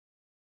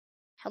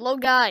Hello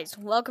guys,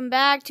 welcome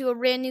back to a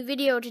brand new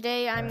video.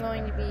 Today I'm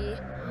going to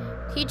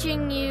be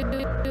teaching you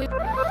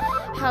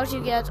how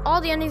to get all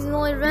the endings in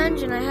Holy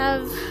Revenge, and I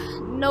have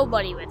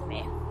nobody with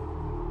me.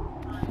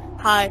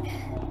 Hi.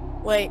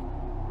 Wait.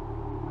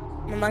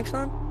 My mic's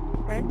on?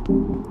 Right?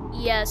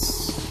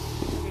 Yes.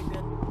 Okay,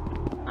 good.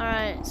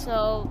 Alright,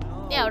 so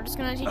yeah, we're just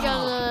gonna teach you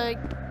how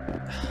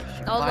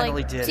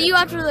to see you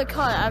after the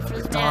cut,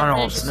 after this man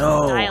finishes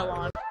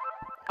dialogue.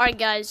 Alright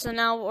guys, so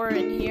now we're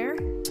in here.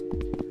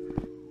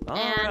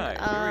 Alright,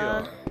 here we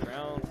are.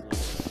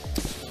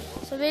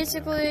 So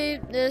basically,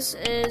 this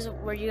is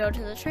where you go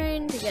to the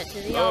train to get to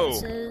the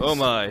offices. Oh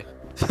my.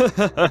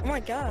 Oh my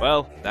god.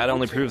 Well, that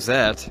only proves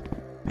that.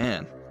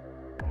 Man.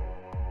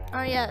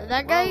 Oh yeah,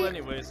 that guy. Well,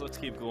 anyways, let's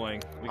keep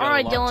going.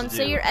 Alright, Dylan,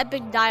 say your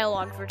epic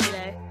dialogue for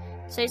today.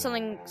 Say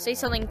something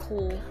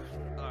cool.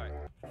 Alright,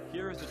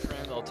 here is the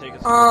trend. I'll take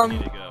us where we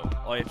need to go.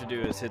 All you have to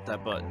do is hit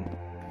that button.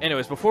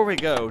 Anyways, before we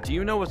go, do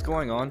you know what's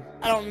going on?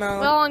 I don't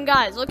know. Well, and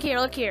guys, look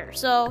here.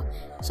 So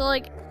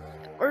like,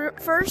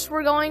 first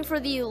we're going for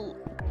the.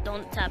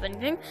 Don't tap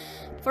anything.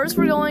 First,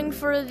 we're going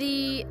for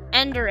the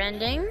Ender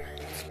ending.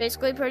 It's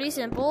basically pretty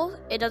simple.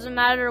 It doesn't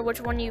matter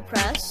which one you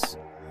press.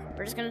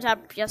 We're just gonna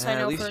tap yes, I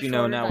know. At least for you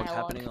know now dialogue. what's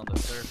happening on the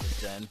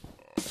surface then.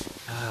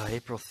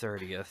 April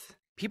 30th.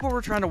 People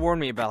were trying to warn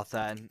me about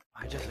that, and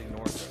I just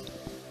ignored them.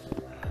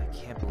 I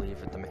can't believe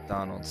it, the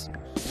McDonald's.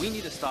 We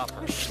need to stop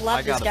her.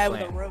 Slap this guy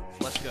with a rope.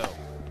 Let's go.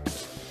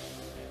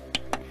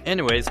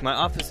 Anyways, my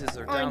offices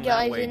are down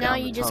guys, that way and now down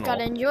you the just tunnel,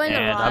 gotta enjoy the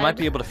and I ride. might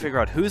be able to figure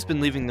out who's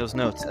been leaving those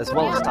notes, as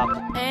well as stop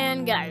them.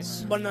 And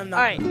guys, Banana.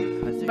 alright, I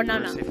think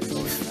banana. we're safe to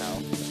go here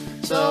now.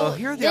 So,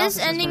 here are the this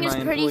offices ending where is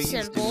my pretty employees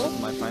do simple. most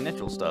of my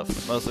financial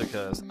stuff, mostly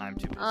because I'm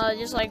too busy.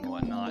 Just like and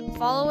whatnot.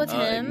 follow with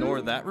him.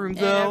 Ignore that room and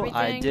though.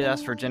 I everything. did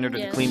ask for Janitor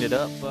Yes. to clean it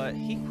up, but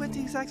he quit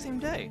the exact same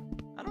day.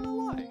 I don't know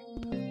why.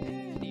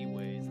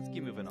 Anyways, let's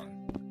keep moving on.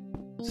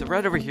 So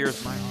right over here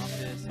is my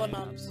office. And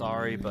I'm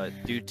sorry, but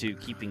due to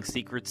keeping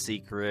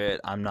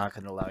secret, I'm not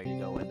going to allow you to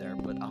go in there.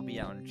 But I'll be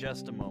out in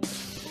just a moment.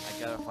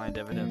 I gotta find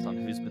evidence on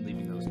who's been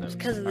leaving those notes.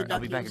 Because of the I'll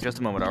be back in just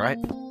a moment. All right?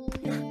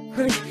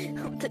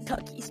 The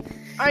duckies.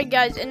 Alright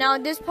guys, and now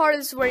this part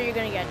is where you're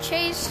gonna get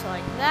chased,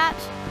 like that.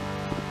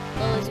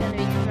 Lily's gonna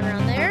be coming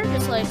around there,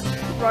 just like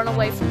run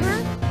away from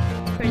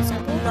her. It's pretty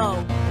simple.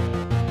 No.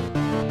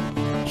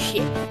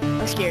 Shit.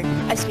 I'm scared.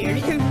 I scared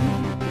him.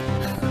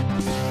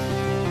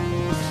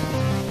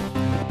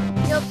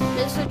 Yep,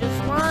 this would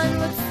just run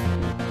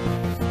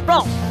with...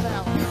 Bro!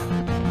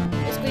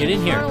 Basically, Get in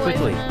just here, run away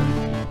quickly. from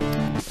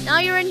him. Now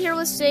you're in here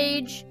with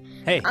Sage.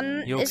 Hey,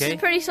 you This okay? is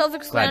pretty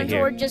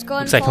self-explanatory. hear. Just go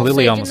ahead Looks and like follow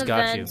Lily Sage almost in the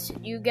got you.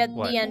 vent. You get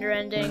What? the Ender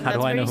ending. How That's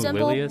do I know pretty who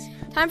simple. Lily is?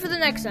 Time for the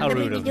next How ending.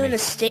 rude You're of doing me. a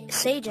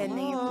sage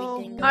ending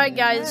everything. Alright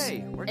guys, Hey,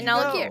 where'd and you now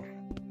look go? here.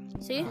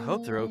 See? I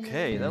hope they're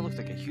okay. That looks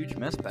like a huge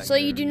mess back So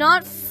there. you do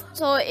not.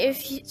 So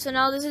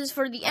now this is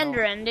for the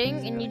Ender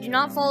ending, and you do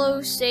not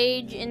follow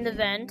Sage in the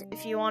vent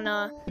if you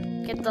wanna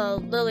get the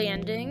Lily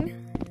ending.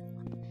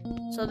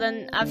 So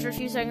then, after a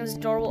few seconds, the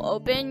door will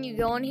open. You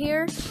go in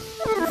here,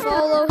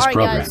 follow. Alright,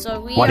 Program. guys. So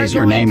we What are is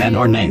your going name and to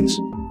or names?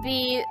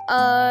 Be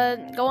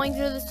going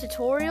through this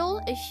tutorial.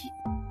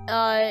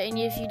 And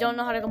if you don't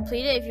know how to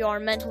complete it, if you are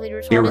mentally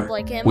retarded Error.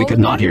 like him, We over could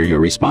not there, hear your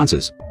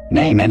responses.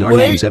 Name and or What?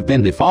 names have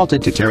been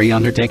defaulted to Terry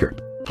Undertaker.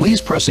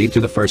 Please proceed to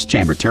the first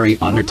chamber, Terry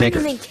Undertaker.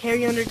 My name's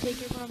Terry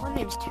Undertaker, but my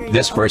name's Terry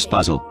This first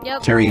Undertaker. puzzle,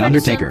 Yep, Terry pretty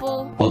Undertaker,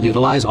 simple. will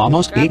utilize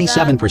almost Grab that,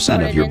 87%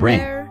 put of it your in brain.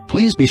 there.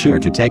 Please be sure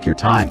to take your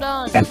time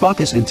done. and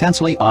focus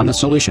intensely on the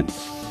solution.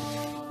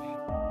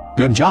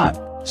 Good job.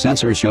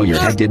 Sensors show your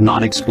head did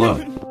not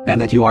explode, and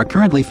that you are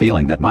currently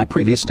feeling that my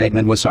previous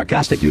statement was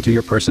sarcastic due to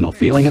your personal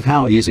feeling of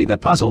how easy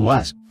that puzzle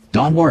was.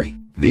 Don't worry,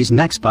 these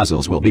next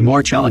puzzles will be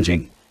more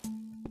challenging.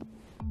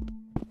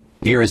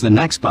 Here is the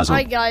next puzzle,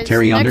 Alright, guys,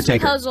 Terry next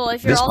Undertaker. puzzle,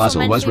 if you're This also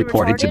puzzle was mentally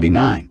reported to be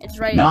retarded, it's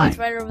right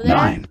over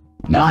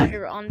there.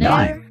 You're on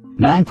there.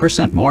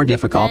 9% more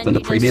difficult Then than the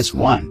you previous just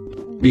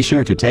one. Be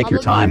sure to take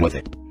your follow time there. with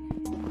it.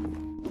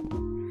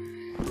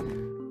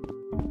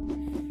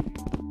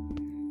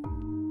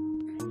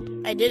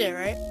 I did it,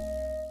 right?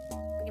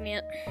 Give me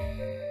it.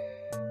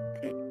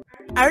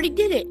 I already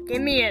did it.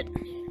 Give me it.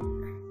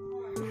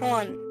 Hold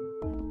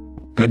on.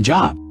 Good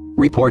job.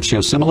 Reports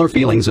show similar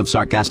feelings of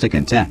sarcastic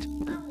intent.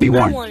 Be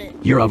warned, want it.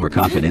 your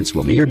overconfidence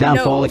will be your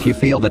downfall No. if you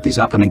feel that these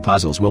upcoming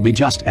puzzles will be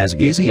just as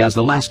easy as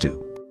the last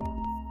two.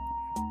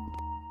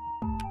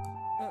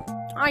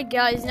 Alright,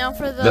 guys, now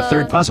for The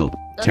third puzzle,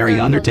 the Terry third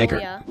puzzle, Undertaker,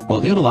 yeah.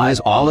 will utilize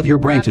all of your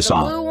brain Grab to the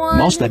blue solve. one,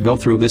 Most that go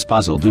through this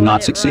puzzle do put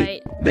not it succeed.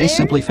 right They there,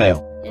 simply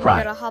fail, you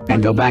cry, gotta hop and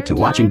on go here back to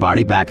and watching down.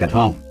 Barty back at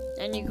home.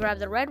 Then you grab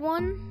the red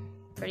one.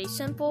 Pretty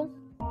simple.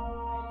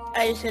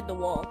 I just hit the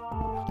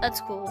wall.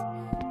 That's cool.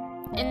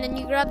 And then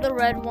you grab the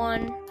red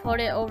one, put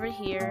it over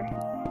here.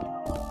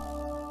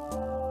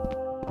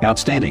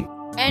 Outstanding.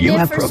 And You if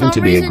have for proven some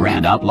to be a reason- grand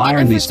and outlier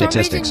if in for these some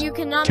reason statistics. you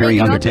cannot Terry make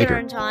it up there Undertaker,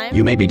 in time,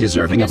 you may be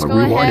deserving of just a go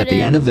reward ahead at the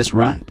end and of this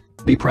run.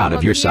 Be proud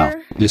of come yourself,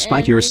 here despite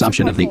and your do some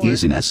assumption of the parkour.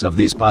 easiness of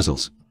these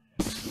puzzles.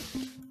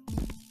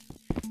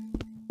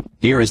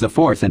 Here is the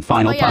fourth and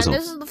final Oh, yeah, puzzle.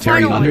 this is the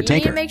Terry final one. You need to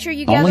Undertaker. make sure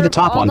you Only the gather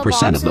top all the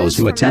 1% of those boxes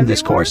who from attend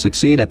this everywhere, course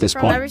succeed at this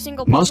from point. every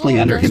single Mostly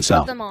puzzle, Ender just put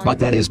himself, them on. but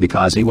that is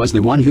because he was the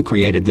one who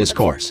created this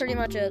course. Pretty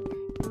much it.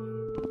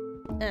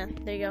 Yeah,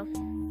 there you go.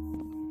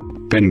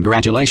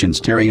 Congratulations,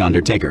 Terry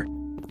Undertaker.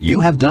 You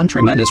have done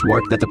tremendous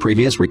work that the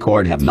previous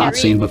record have not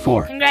Terry, seen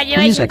before.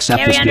 congratulations, Please accept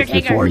Terry this gift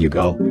Undertaker. before you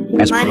go,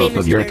 as My proof name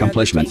of is your Terry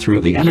accomplishment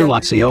Undertaker. through the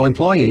Enderluxio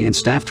Employee and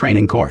Staff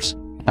Training course.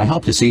 I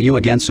hope to see you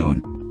again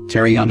soon,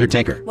 Terry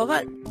Undertaker.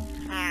 What?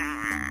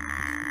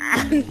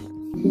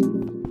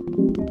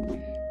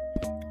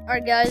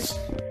 Alright, guys.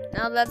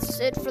 Now that's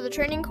it for the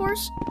training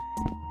course.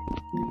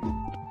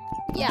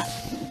 Yeah.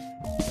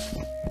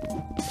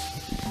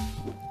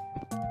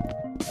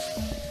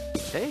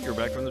 Hey, you're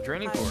back from the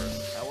training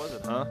course. How was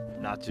it, huh?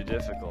 Not too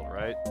difficult,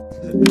 right?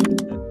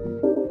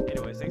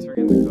 Anyways, thanks for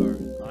getting the car.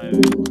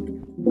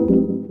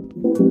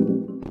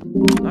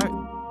 Alright,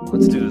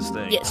 let's do this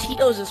thing. Yes, he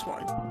owes us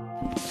one.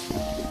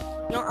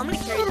 No, I'm gonna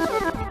carry this.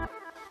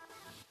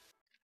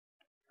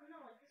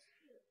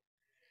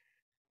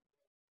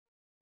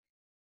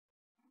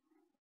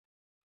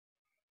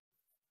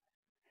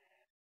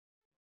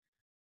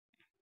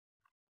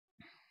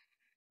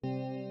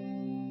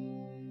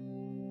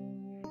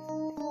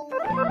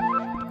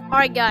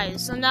 Alright,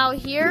 guys. So now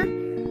here,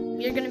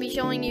 we're gonna be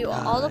showing you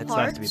all the It's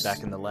parts. nice to be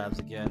back in the labs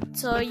again.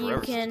 So Been you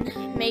forever can since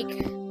I've been make.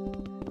 here.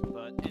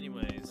 But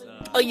anyways,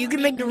 Oh, you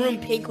can make the room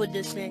pink with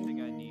this thing.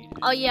 thing I need is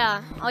Oh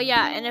yeah.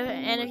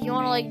 And if you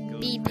want to like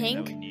be ghost ring that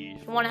pink, we need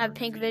if you want to have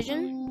pink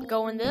vision,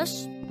 go in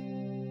this.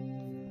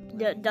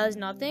 That does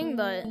nothing,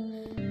 but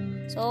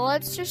so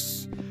let's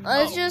just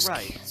right.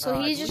 so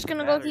I he's believe just the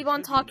gonna go battery keep on should be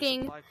in the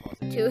talking supply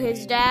closet. to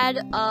his dad.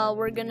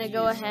 We're gonna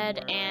go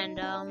ahead and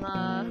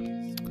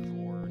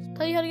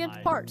tell you how to get the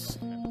parts.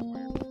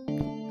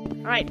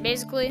 Alright,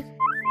 basically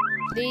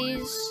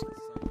this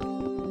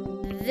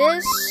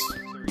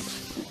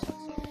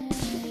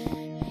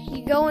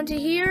you go into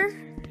here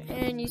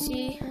and you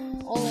see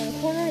all in the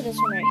corner, this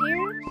one right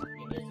here.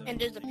 And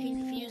there's a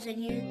pink fuse in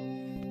here.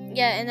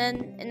 Yeah, and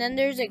then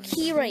there's a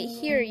key right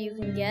here you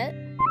can get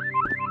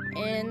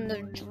in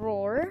the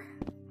drawer.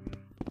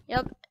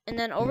 Yep, and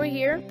then over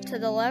here to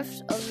the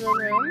left of the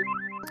room,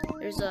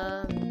 there's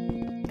a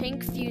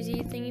pink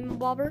fusey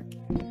thingy-bobber.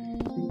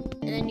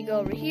 And then you go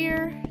over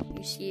here,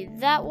 you see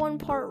that one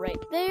part right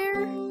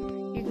there.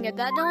 You can get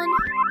that done.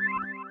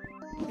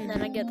 And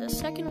then I get the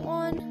second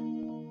one.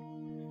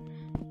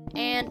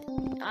 And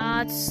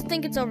I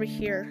think it's over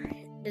here.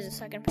 Is the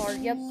second part.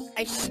 Yep.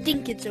 I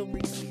think it's over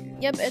here.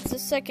 Yep, it's the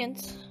second.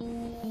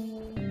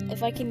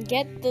 If I can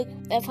get the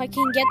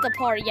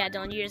part, yeah,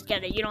 don't you just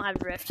get it. You don't have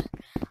drift.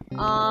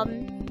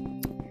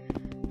 And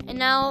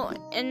now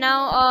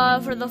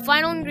for the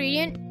final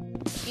ingredient,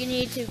 you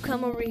need to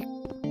come over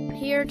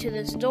here to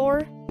this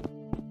door.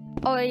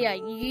 Oh yeah,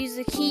 you use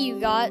the key you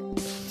got,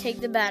 take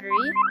the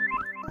battery,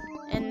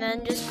 and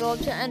then just go up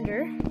to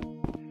Ender.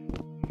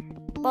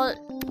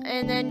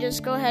 And then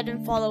just go ahead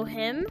and follow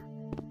him.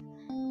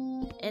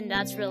 And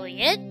that's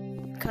really it.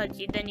 Cause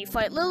then you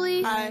fight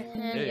Lily. Hi.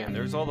 And Hey, yeah. and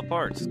there's all the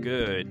parts.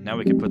 Good. Now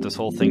we can put this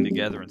whole thing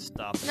together and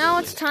stop. Now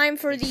it's time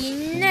for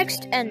the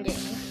next ending.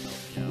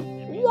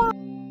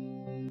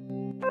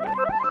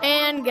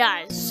 And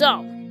guys,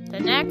 so the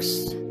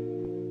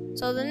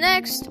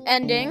next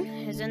ending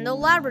is in the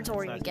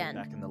laboratory Nice to be again.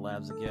 Back in the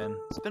labs again.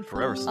 It's been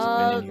forever since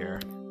I've been in here.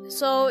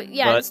 So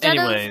yeah, But instead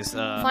anyways,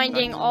 of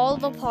finding all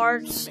the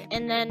parts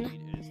and then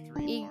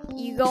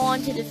you go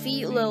on to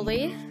defeat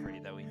Lily.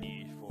 that we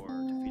need for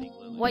defeating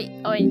Lily. Wait,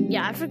 oh wait,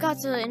 yeah, I forgot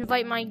to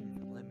invite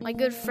my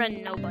good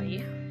friend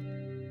Nobody.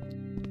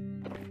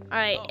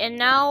 Alright, and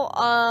now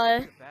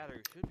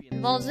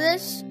involves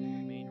this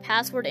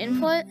password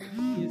input.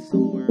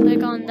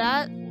 Click on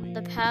that.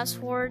 The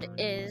password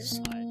is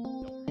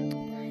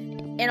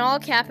in all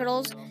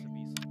capitals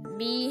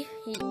BUTTZ.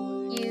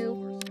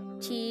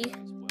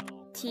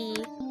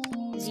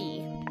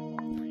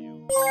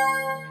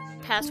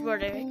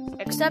 Password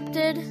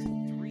accepted.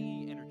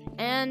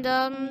 And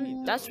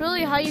that's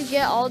really how you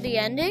get all the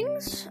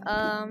endings.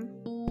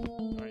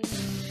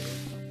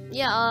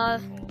 Yeah,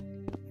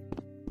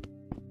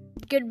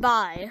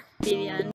 goodbye, BBN.